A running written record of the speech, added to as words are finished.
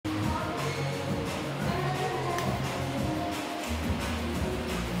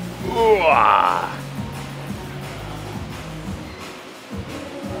Ooh.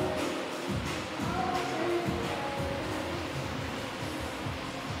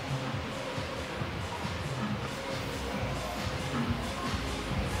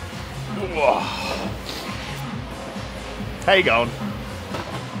 How you going?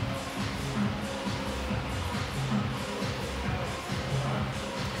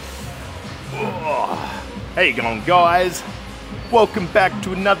 How you going, guys? Welcome back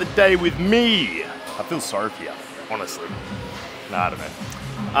to another day with me. I feel sorry for you, honestly. Nah, I don't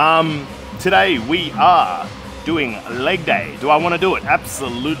know. Today we are doing leg day. Do I want to do it?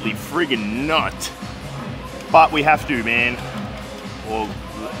 Absolutely friggin' not. But we have to, man. Or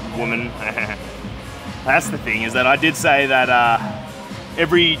woman. That's the thing, is that I did say that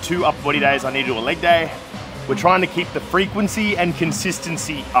every 2 upper body days I need to do a leg day. We're trying to keep the frequency and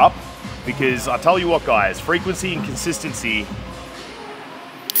consistency up, because I tell you what, guys, frequency and consistency,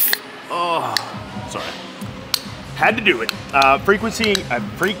 had to do it. Frequency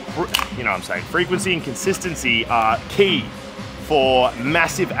and consistency are key for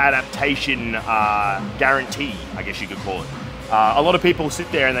massive adaptation guarantee, I guess you could call it. A lot of people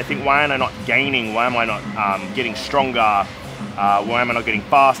sit there and they think, why am I not gaining? Why am I not getting stronger? Why am I not getting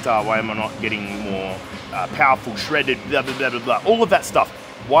faster? Why am I not getting more powerful, shredded, blah, blah, blah, blah, blah, all of that stuff.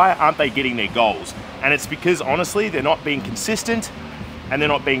 Why aren't they getting their goals? And it's because, honestly, they're not being consistent and they're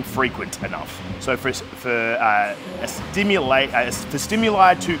not being frequent enough. So for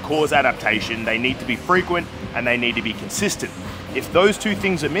stimuli to cause adaptation, they need to be frequent and they need to be consistent. If those two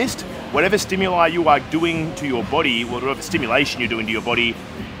things are missed, whatever stimuli you are doing to your body, whatever stimulation you're doing to your body,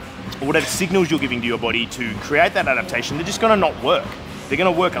 or whatever signals you're giving to your body to create that adaptation, they're just gonna not work. They're gonna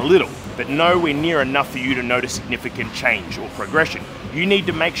work a little, but nowhere near enough for you to notice significant change or progression. You need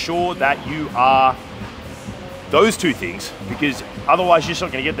to make sure that you are those two things, because otherwise you're just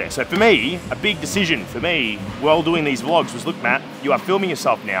not gonna get there. So for me, a big decision for me while doing these vlogs was, look, Matt, you are filming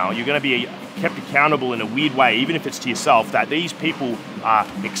yourself now. You're gonna be kept accountable in a weird way, even if it's to yourself, that these people are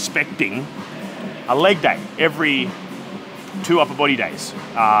expecting a leg day every 2 upper body days.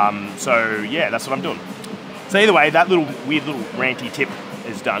 So yeah, that's what I'm doing. So either way, that weird little ranty tip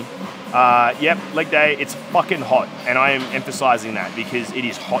is done. Yep, leg day, it's fucking hot, and I am emphasizing that because it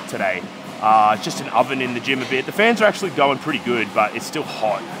is hot today. It's just an oven in the gym a bit. The fans are actually going pretty good, but it's still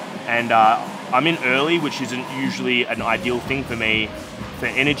hot. And I'm in early, which isn't usually an ideal thing for me for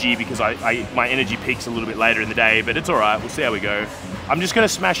energy, because my energy peaks a little bit later in the day, but it's all right, we'll see how we go. I'm just gonna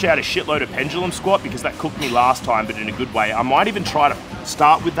smash out a shitload of pendulum squat because that cooked me last time, but in a good way. I might even try to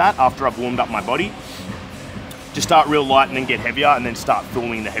start with that after I've warmed up my body. Just start real light and then get heavier, and then start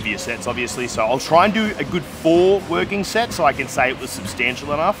filming the heavier sets, obviously. So I'll try and do a good 4 working sets so I can say it was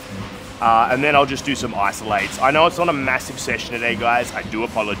substantial enough. And then I'll just do some isolates. I know it's not a massive session today, guys. I do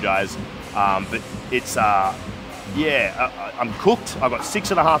apologize. But it's, yeah, I'm cooked. I got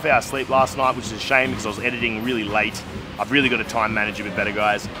 6.5 hours sleep last night, which is a shame because I was editing really late. I've really got to time manage a bit better,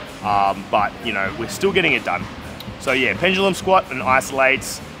 guys. But, you know, we're still getting it done. So yeah, pendulum squat and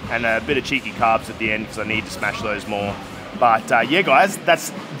isolates, and a bit of cheeky carbs at the end because I need to smash those more. But yeah, guys,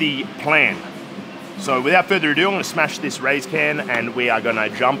 that's the plan. So without further ado, I'm gonna smash this raise can and we are gonna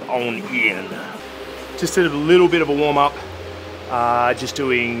jump on in. Just a little bit of a warm up, just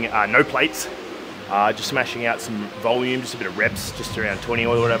doing no plates, just smashing out some volume, just a bit of reps, just around 20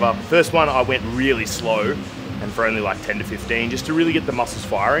 or whatever. First one, I went really slow and for only like 10 to 15, just to really get the muscles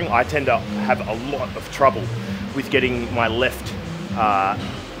firing. I tend to have a lot of trouble with getting my left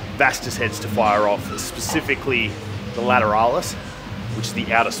vastus heads to fire off, specifically the lateralis, which is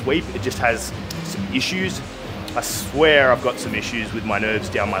the outer sweep. It just has some issues. I swear I've got some issues with my nerves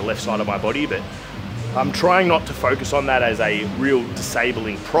down my left side of my body, but I'm trying not to focus on that as a real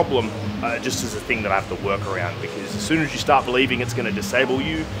disabling problem, just as a thing that I have to work around, because as soon as you start believing it's going to disable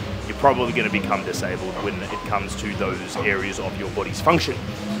you, you're probably going to become disabled when it comes to those areas of your body's function.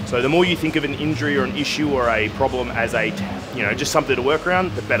 So the more you think of an injury or an issue or a problem as a, you know, just something to work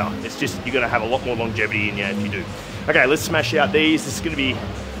around, the better. It's just, you're going to have a lot more longevity in you if you do. Okay, let's smash out these. This is going to be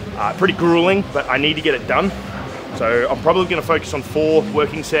pretty grueling, but I need to get it done. So I'm probably going to focus on 4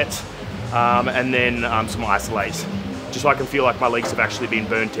 working sets and then some isolates, just so I can feel like my legs have actually been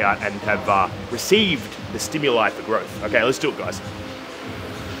burnt out and have received the stimuli for growth. Okay, let's do it, guys.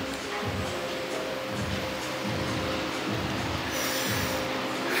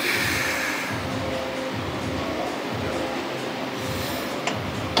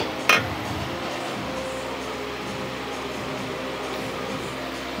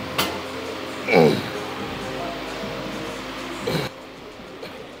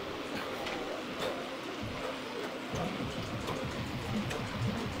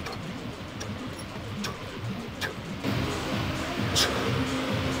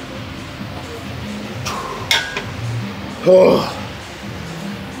 Oh.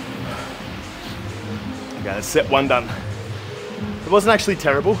 Okay, that's set one done. It wasn't actually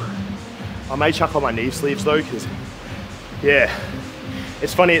terrible. I may chuck on my knee sleeves though, because yeah,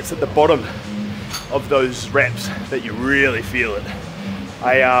 it's funny, it's at the bottom of those reps that you really feel it.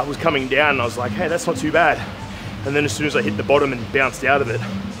 I was coming down and I was like, hey, that's not too bad. And then as soon as I hit the bottom and bounced out of it,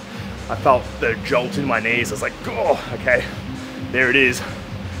 I felt the jolt in my knees. I was like, oh, okay, there it is.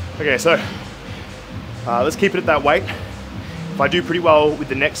 Okay, so let's keep it at that weight. If I do pretty well with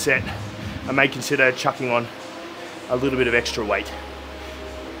the next set, I may consider chucking on a little bit of extra weight.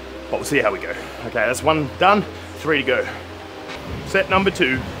 But we'll see how we go. Okay, that's one done, 3 to go. Set number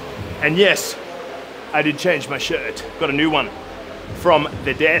 2. And yes, I did change my shirt. Got a new one from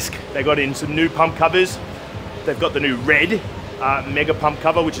the desk. They got in some new pump covers. They've got the new red mega pump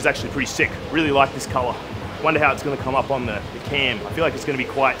cover, which is actually pretty sick. Really like this color. Wonder how it's gonna come up on the cam. I feel like it's gonna be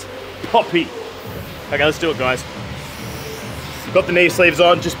quite poppy. Okay, let's do it, guys. Got the knee sleeves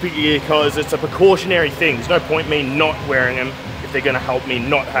on just because it's a precautionary thing. There's no point me not wearing them if they're gonna help me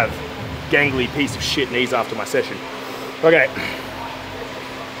not have gangly piece of shit knees after my session. Okay.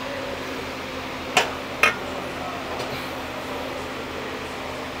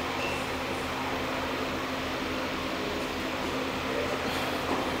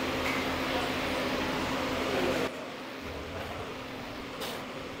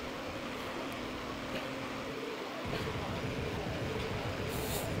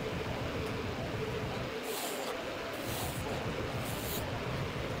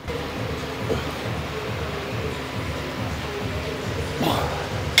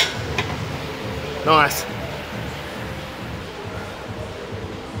 Nice.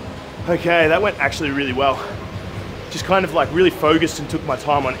 Okay, that went actually really well. Just kind of like really focused and took my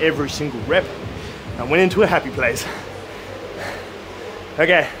time on every single rep and went into a happy place.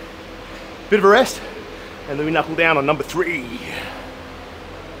 Okay, bit of a rest and then we knuckle down on number 3.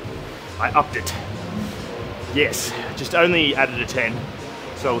 I upped it. Yes, just only added a 10.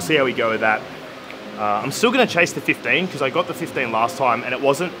 So we'll see how we go with that. I'm still gonna chase the 15 because I got the 15 last time and it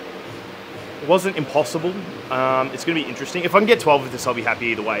wasn't impossible. It's gonna be interesting. If I can get 12 with this, I'll be happy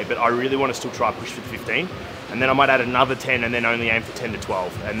either way, but I really wanna still try push for the 15. And then I might add another 10 and then only aim for 10 to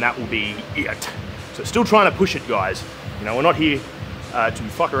 12. And that will be it. So still trying to push it, guys. You know, we're not here to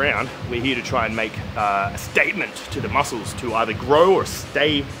fuck around. We're here to try and make a statement to the muscles to either grow or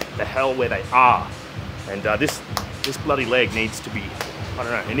stay the hell where they are. And this bloody leg needs to be, I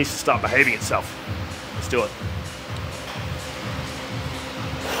don't know, it needs to start behaving itself. Let's do it.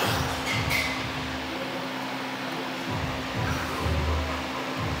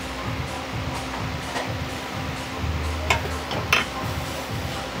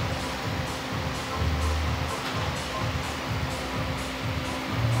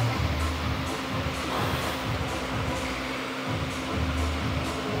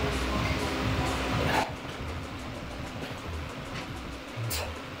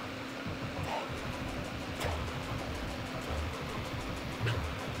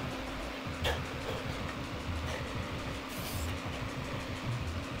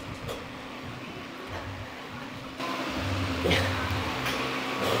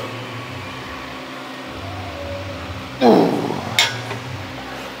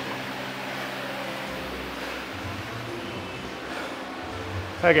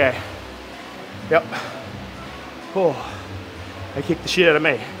 Okay. Yep. Oh, they kicked the shit out of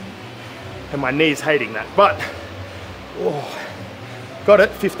me. And my knee's hating that. But, oh, got it,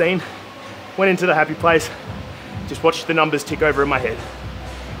 15. Went into the happy place. Just watched the numbers tick over in my head.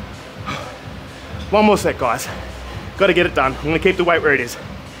 One more set, guys. Got to get it done. I'm gonna keep the weight where it is.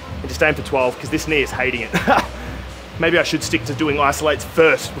 And just aim for 12, because this knee is hating it. Maybe I should stick to doing isolates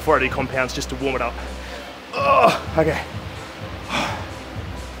first before I do compounds, just to warm it up. Oh, okay.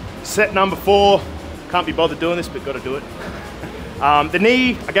 Set number 4. Can't be bothered doing this, but got to do it. The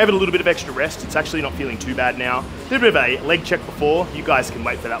knee, I gave it a little bit of extra rest. It's actually not feeling too bad now. Did a bit of a leg check before. You guys can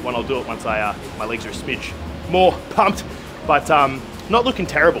wait for that one. I'll do it once my legs are a smidge more pumped. But not looking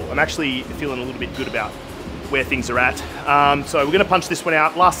terrible. I'm actually feeling a little bit good about where things are at. So we're going to punch this one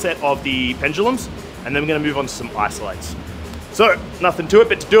out. Last set of the pendulums, and then we're going to move on to some isolates. So nothing to it,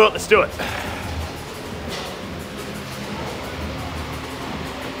 but to do it, let's do it.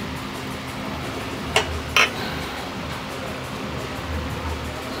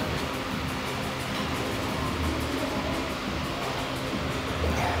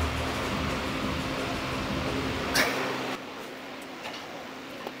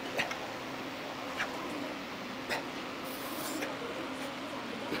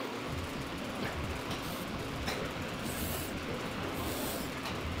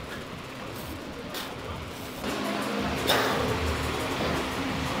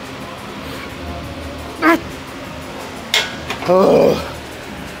 Oh.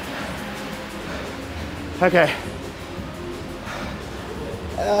 Okay.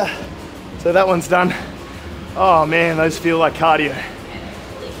 So that one's done. Oh man, those feel like cardio.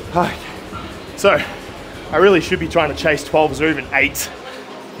 Okay. So I really should be trying to chase 12s or even 8s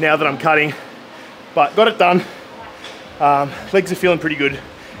now that I'm cutting, but got it done. Legs are feeling pretty good.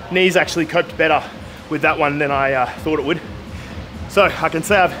 Knees actually coped better with that one than I thought it would. So I can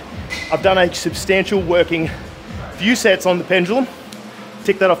say I've done a substantial working few sets on the pendulum.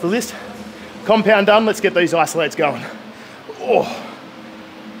 Tick that off the list. Compound done, let's get these isolates going. Oh.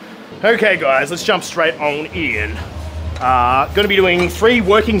 Okay guys, let's jump straight on in. Gonna be doing 3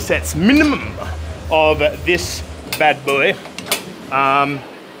 working sets minimum of this bad boy.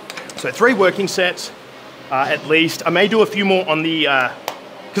 So 3 working sets at least. I may do a few more on the,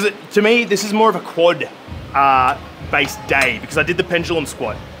 because to me this is more of a quad based day because I did the pendulum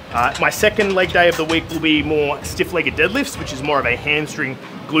squat. My second leg day of the week will be more stiff-legged deadlifts, which is more of a hamstring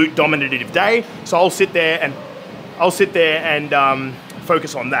glute dominative day. So I'll sit there and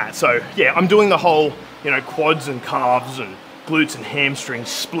focus on that. So yeah, I'm doing the whole, you know, quads and calves and glutes and hamstrings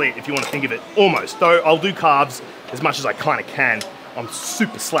split, if you want to think of it, almost. Though I'll do calves as much as I kind of can. I'm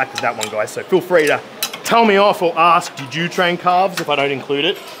super slack with that one, guys. So feel free to tell me off or ask, did you train calves if I don't include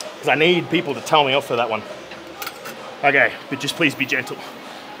it? Because I need people to tell me off for that one. Okay, but just please be gentle.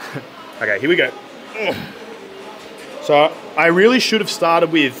 Okay, here we go. So I really should have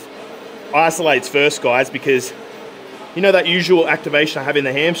started with isolates first, guys, because you know that usual activation I have in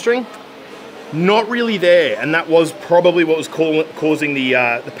the hamstring? Not really there, and that was probably what was causing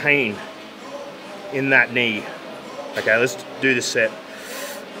the pain in that knee. Okay, let's do this set.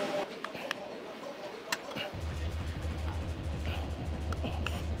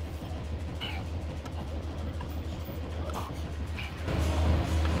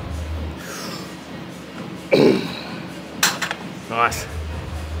 Nice.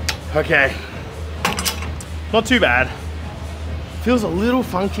 Okay. Not too bad. Feels a little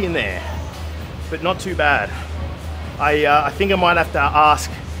funky in there, but not too bad. I think I might have to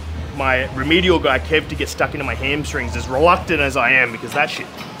ask my remedial guy, Kev, to get stuck into my hamstrings, as reluctant as I am, because that shit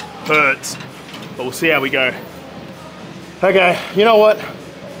hurts. But we'll see how we go. Okay, you know what?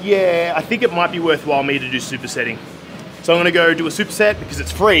 Yeah, I think it might be worthwhile me to do supersetting. So I'm gonna go do a superset because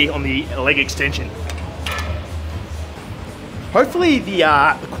it's free on the leg extension. Hopefully the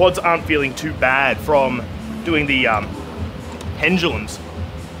quads aren't feeling too bad from doing the pendulums.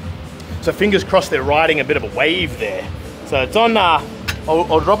 So fingers crossed they're riding a bit of a wave there. So it's on,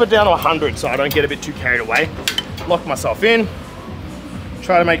 I'll drop it down to 100 so I don't get a bit too carried away. Lock myself in.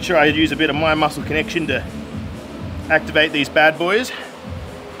 Try to make sure I use a bit of my muscle connection to activate these bad boys.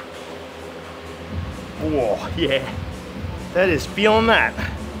 Oh, yeah. That is feeling that.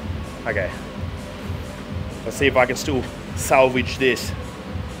 Okay. Let's see if I can still salvage this.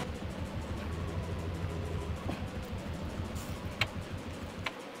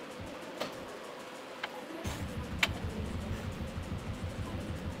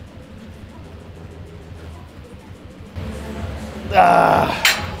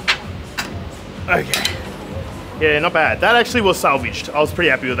 Okay. Yeah, not bad. That actually was salvaged. I was pretty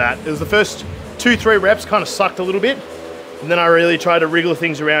happy with that. It was the first 2-3 reps kind of sucked a little bit, and then I really tried to wriggle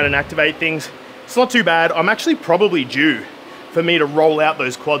things around and activate things. It's not too bad. I'm actually probably due for me to roll out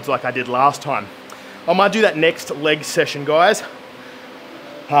those quads like I did last time. I might do that next leg session, guys.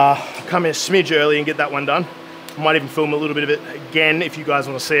 Come in a smidge early and get that one done. I might even film a little bit of it again if you guys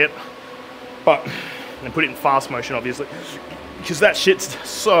want to see it, but and put it in fast motion, obviously, because that shit's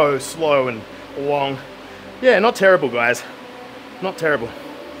so slow and long. Yeah, not terrible, guys. Not terrible.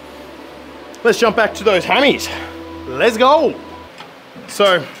 Let's jump back to those hammies. Let's go.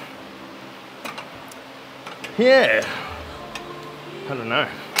 So, yeah, I don't know.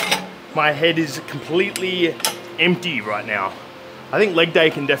 My head is completely empty right now. I think leg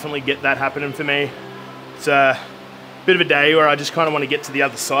day can definitely get that happening for me. It's a bit of a day where I just kind of want to get to the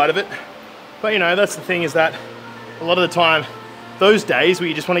other side of it. But you know, that's the thing, is that a lot of the time, those days where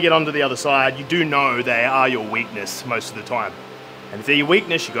you just want to get onto the other side, you do know they are your weakness most of the time. And if they're your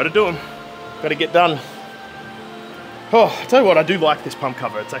weakness, you got to do them. Got to get done. Oh, I'll tell you what, I do like this pump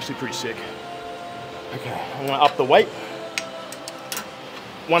cover. It's actually pretty sick. Okay, I'm going to up the weight.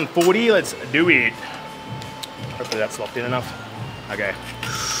 140, let's do it. Hopefully that's locked in enough. Okay.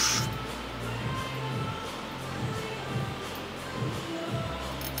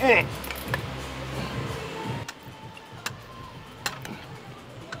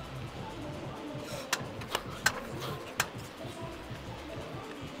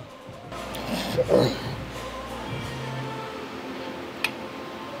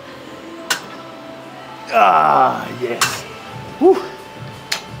 Ah, yes. Whew.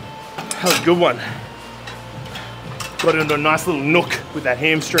 That was a good one. Got into a nice little nook with that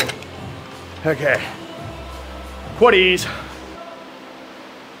hamstring. Okay. Quaddies.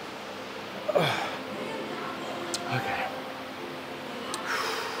 Okay.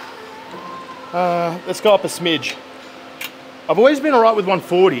 Let's go up a smidge. I've always been all right with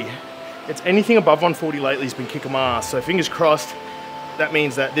 140. It's anything above 140 lately has been kicking my ass. So fingers crossed, that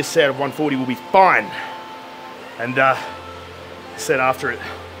means that this set of 140 will be fine. And set after it,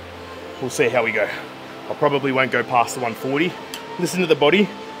 we'll see how we go. I probably won't go past the 140. Listen to the body,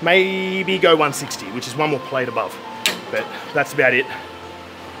 maybe go 160, which is one more plate above. But that's about it.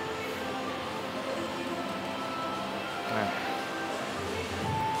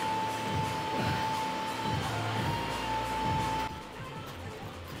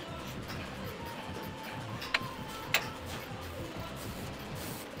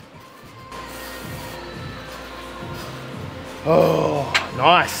 Oh,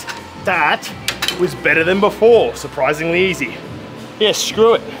 nice. That was better than before. Surprisingly easy. Yeah,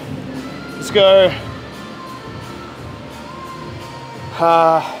 screw it. Let's go.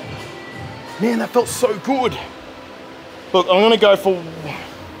 Man, that felt so good. Look, I'm gonna go for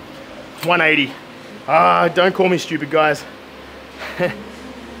 180. Don't call me stupid, guys.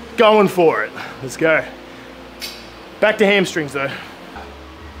 Going for it. Let's go. Back to hamstrings though.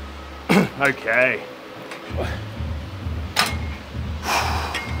 Okay.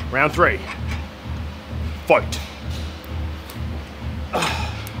 Round 3. Fight.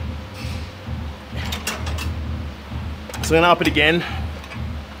 So I'm gonna up it again.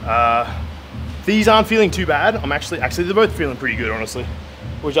 These aren't feeling too bad. I'm actually they're both feeling pretty good, honestly.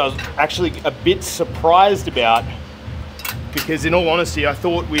 Which I was actually a bit surprised about, because in all honesty, I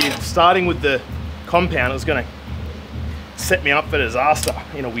thought with starting with the compound, it was gonna set me up for disaster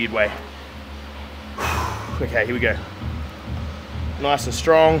in a weird way. Okay, here we go. Nice and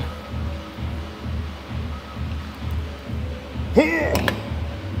strong.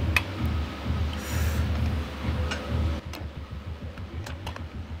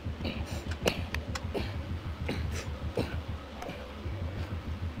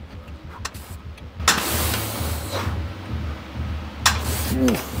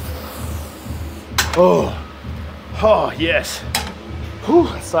 Oh yes. Whew,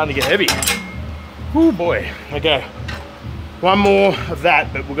 it's starting to get heavy. Oh boy. Okay. One more of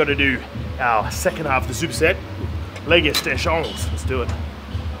that, but we've got to do our second half of the superset. Leg extensions. Let's do it.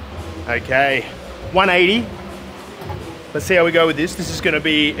 Okay. 180. Let's see how we go with this. This is going to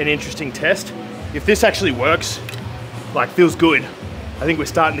be an interesting test. If this actually works, like feels good, I think we're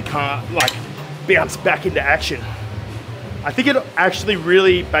starting to like bounce back into action. I think it actually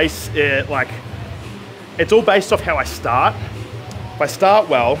really it's all based off how I start. If I start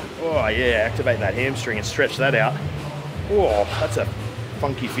well, oh yeah, activate that hamstring and stretch that out. Oh, that's a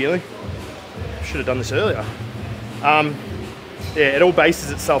funky feeling. Should have done this earlier. Yeah, it all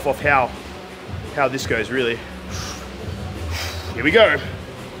bases itself off how this goes, really. Here we go.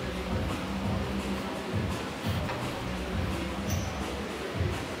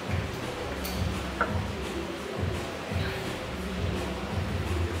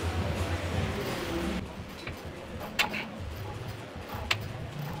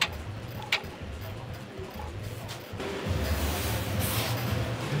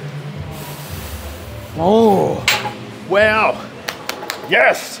 Oh, wow.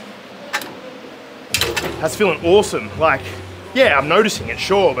 Yes. That's feeling awesome. Like, yeah, I'm noticing it,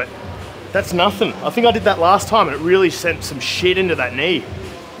 sure, but that's nothing. I think I did that last time and it really sent some shit into that knee.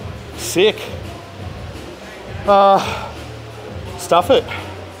 Sick. Stuff it.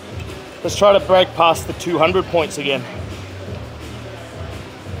 Let's try to break past the 200 points again.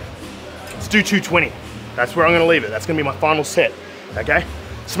 Let's do 220. That's where I'm gonna leave it. That's gonna be my final set, okay?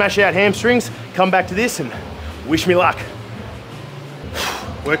 Smash out hamstrings, come back to this and wish me luck.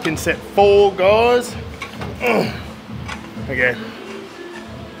 Working set 4, guys. Okay.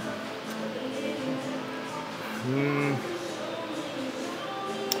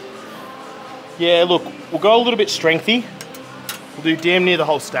 Yeah, look, we'll go a little bit strengthy. We'll do damn near the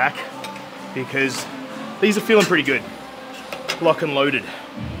whole stack because these are feeling pretty good. Lock and loaded.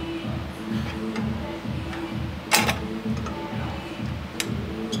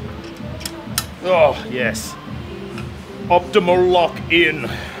 Oh, yes. Optimal lock in.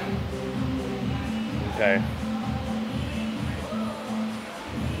 Okay.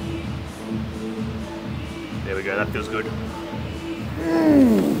 There we go, that feels good.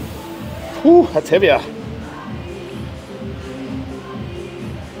 Whew, that's heavier.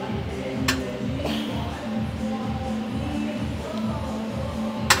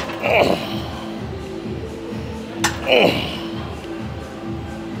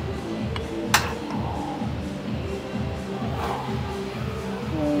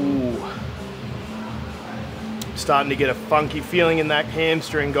 starting to get a funky feeling in that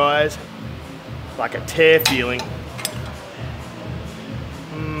hamstring, guys. Like a tear feeling.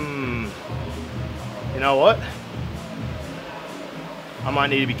 You know what? I might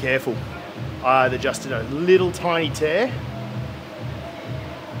need to be careful. I either just did a little tiny tear.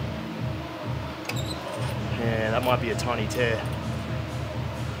 Yeah, that might be a tiny tear.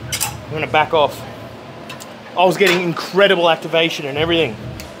 I'm gonna back off. I was getting incredible activation and everything.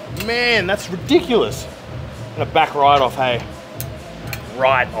 Man, that's ridiculous. I'm gonna back right off, hey.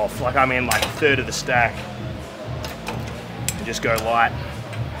 Right off, like I mean like a third of the stack. And just go light.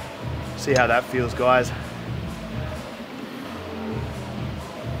 See how that feels, guys.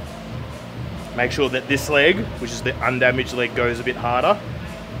 Make sure that this leg, which is the undamaged leg, goes a bit harder.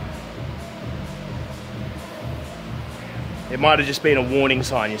 It might have just been a warning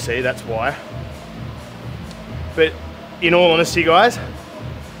sign, you see, that's why. But in all honesty, guys,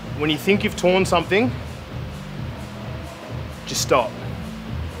 when you think you've torn something, just stop.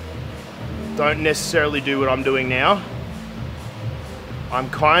 Don't necessarily do what I'm doing now. I'm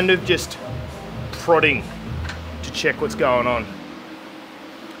kind of just prodding to check what's going on.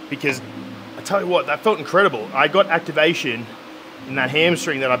 Because I tell you what, that felt incredible. I got activation in that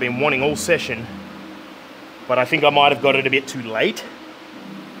hamstring that I've been wanting all session, but I think I might have got it a bit too late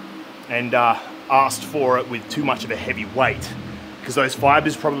and asked for it with too much of a heavy weight, because those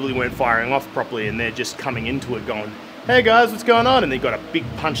fibers probably weren't firing off properly and they're just coming into it going, hey guys, what's going on? And they got a big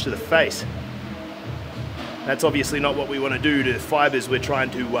punch to the face. That's obviously not what we want to do to the fibers. We're trying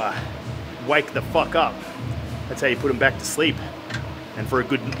to wake the fuck up. That's how you put them back to sleep, and for a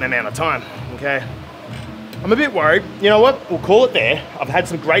good amount of time, okay? I'm a bit worried. You know what? We'll call it there. I've had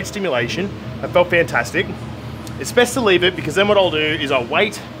some great stimulation. I felt fantastic. It's best to leave it, because then what I'll do is I'll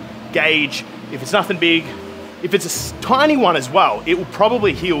wait, gauge. If it's nothing big, if it's a tiny one as well, it will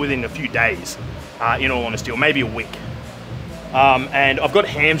probably heal within a few days, in all honesty, or maybe a week. And I've got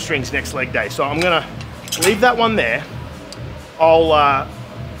hamstrings next leg day, so I'm gonna leave that one there. I'll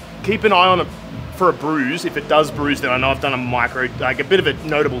keep an eye on it for a bruise. If it does bruise, then I know I've done a micro, like a bit of a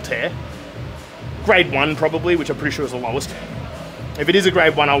notable tear. Grade 1 probably, which I'm pretty sure is the lowest. If it is a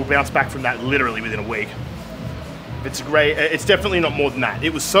grade 1, I'll bounce back from that literally within a week. If it's a grade, it's definitely not more than that.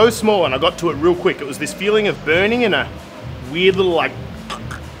 It was so small and I got to it real quick. It was this feeling of burning and a weird little like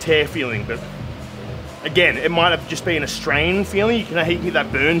tear feeling, but again, it might have just been a strain feeling. You can get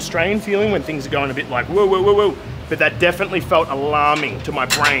that burn strain feeling when things are going a bit like whoa, whoa, whoa, whoa. But that definitely felt alarming to my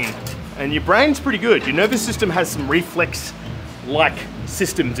brain. And your brain's pretty good. Your nervous system has some reflex-like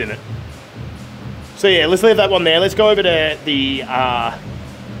systems in it. So yeah, let's leave that one there. Let's go over to the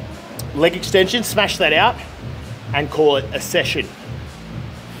leg extension, smash that out, and call it a session.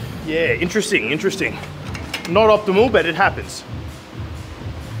 Yeah, interesting, interesting. Not optimal, but it happens.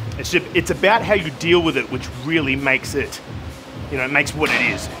 It's about how you deal with it, which really makes it, you know, it makes what it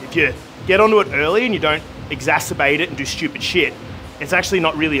is. If you get onto it early and you don't exacerbate it and do stupid shit, it's actually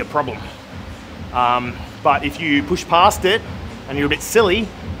not really a problem. But if you push past it and you're a bit silly,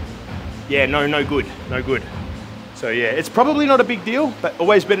 yeah, no good, no good. So yeah, it's probably not a big deal, but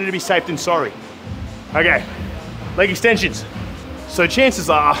always better to be safe than sorry. Okay, leg extensions. So chances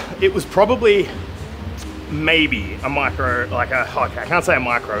are it was probably maybe a micro, like a, okay, I can't say a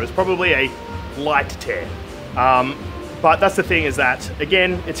micro, it was probably a light tear. But that's the thing, is that,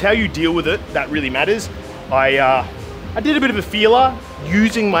 again, it's how you deal with it that really matters. I did a bit of a feeler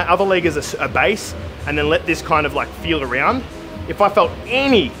using my other leg as a base, and then let this kind of like feel around. If I felt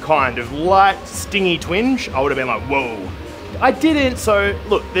any kind of light, stingy twinge, I would have been like, whoa. I didn't, so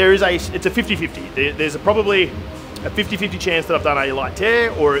look, it's a 50-50. There's probably a 50-50 chance that I've done a light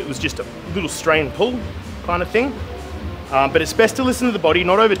tear, or it was just a little strain pull kind of thing. But it's best to listen to the body,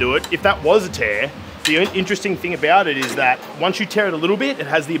 not overdo it. If that was a tear, the interesting thing about it is that once you tear it a little bit, it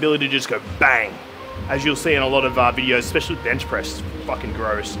has the ability to just go bang. As you'll see in a lot of videos, especially with bench press, it's fucking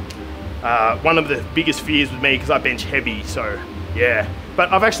gross. One of the biggest fears with me, because I bench heavy, so yeah.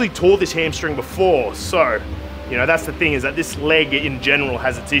 But I've actually tore this hamstring before, so, you know, that's the thing, is that this leg in general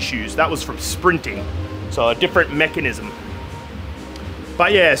has its issues. That was from sprinting, so a different mechanism.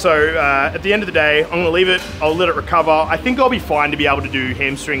 But yeah, so at the end of the day, I'm gonna leave it, I'll let it recover. I think I'll be fine to be able to do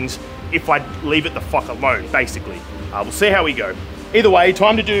hamstrings if I leave it the fuck alone, basically. We'll see how we go. Either way,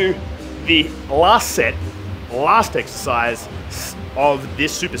 time to do the last exercise of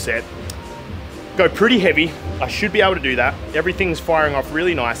this superset. Go pretty heavy. I should be able to do that. Everything's firing off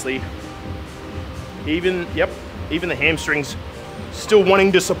really nicely. Even the hamstrings still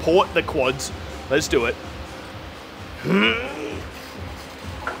wanting to support the quads. Let's do it.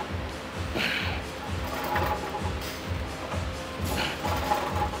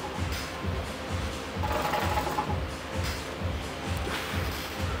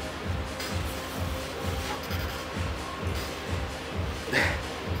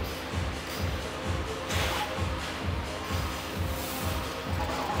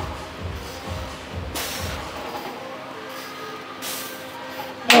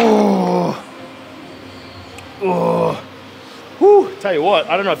 Oh. Oh. Whew. Tell you what,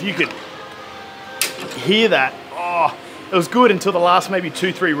 I don't know if you could hear that. Oh, it was good until the last maybe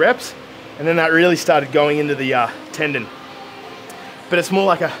 2-3 reps, and then that really started going into the tendon. But it's more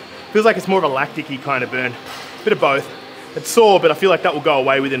like feels like it's more of a lactic-y kind of burn. Bit of both. It's sore, but I feel like that will go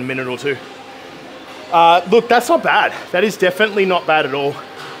away within a minute or two. Look, that's not bad. That is definitely not bad at all.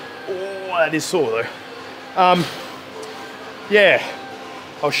 Oh, that is sore though. Yeah,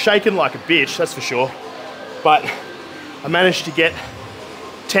 I was shaking like a bitch, that's for sure. But I managed to get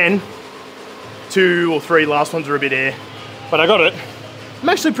 10. 2 or 3 last ones are a bit air, but I got it. I'm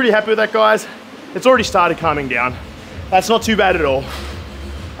actually pretty happy with that, guys. It's already started calming down. That's not too bad at all.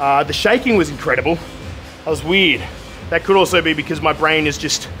 The shaking was incredible. That was weird. That could also be because my brain is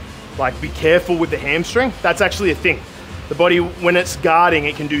just like, be careful with the hamstring. That's actually a thing. The body, when it's guarding,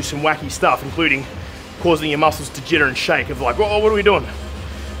 it can do some wacky stuff, including causing your muscles to jitter and shake of like, whoa, what are we doing?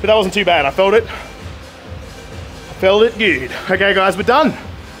 But that wasn't too bad. I felt it. I felt it good. Okay, guys, we're done.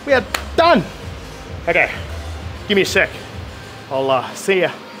 We are done. Okay, give me a sec. I'll see you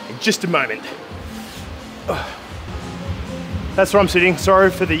in just a moment. That's where I'm sitting. Sorry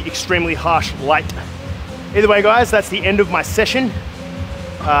for the extremely harsh light. Either way, guys, that's the end of my session.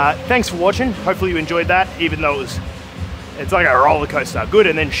 Thanks for watching. Hopefully you enjoyed that, even though it's like a roller coaster. Good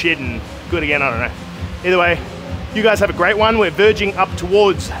and then shit and good again, I don't know. Either way, you guys have a great one. We're verging up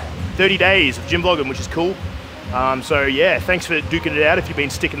towards 30 days of gym vlogging, which is cool. So yeah, thanks for duking it out if you've been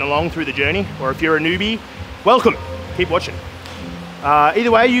sticking along through the journey, or if you're a newbie, welcome, keep watching.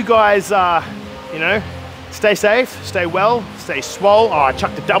 Either way, you guys, you know, stay safe, stay well, stay swole. Oh, I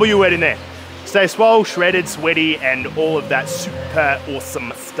chucked the W word in there. Stay swole, shredded, sweaty, and all of that super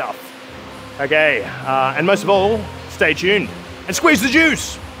awesome stuff. Okay, and most of all, stay tuned and squeeze the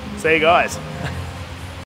juice. See you guys.